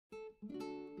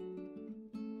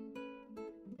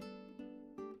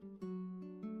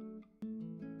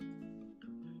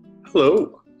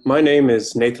Hello, my name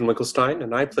is Nathan Winkelstein,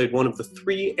 and I played one of the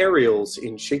three Ariels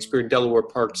in Shakespeare in Delaware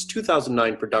Park's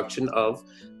 2009 production of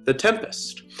The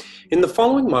Tempest. In the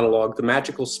following monologue, the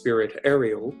magical spirit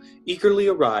Ariel eagerly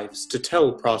arrives to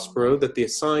tell Prospero that the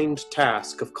assigned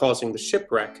task of causing the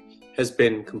shipwreck has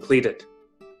been completed.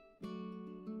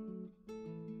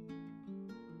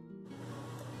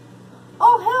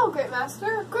 All hail, great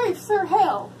master! Great sir,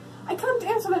 hail! I come to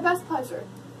answer my best pleasure,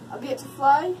 albeit to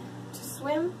fly, to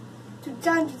swim, to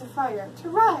dive into the fire, to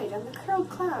ride on the curled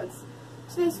clouds.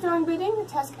 Today's strong bidding, to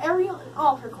task Ariel in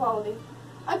all her quality.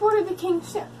 I boarded the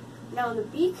king's ship, now on the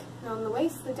beak, now on the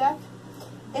waist, the deck.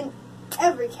 In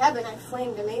every cabin I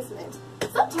flamed amazement.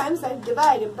 Sometimes I'd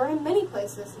divide and burn in many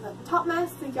places, the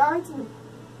topmast, the yards, and the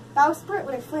bowsprit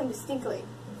would I flame distinctly,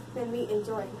 then meet and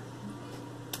join.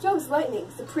 Jove's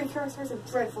lightnings, the precursors of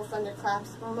dreadful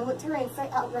thunderclaps, were momentary in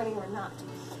sight outrunning or not.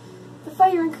 The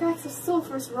fire and cracks of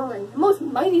sulphurous roaring, the most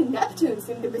mighty Neptune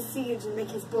seemed to besiege and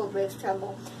make his bold waves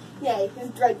tremble. Yea, his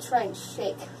dread tridents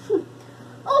shake.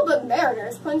 All but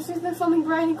mariners plunged into the foaming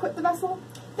brine and quit the vessel.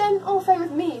 Then all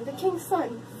fared me, the king's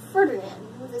son,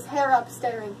 Ferdinand, with his hair up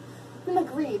staring. Then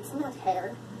like reeds, not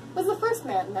hair, was the first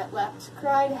man that leapt,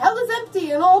 cried, "Hell is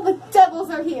empty, and all the devils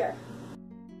are here!"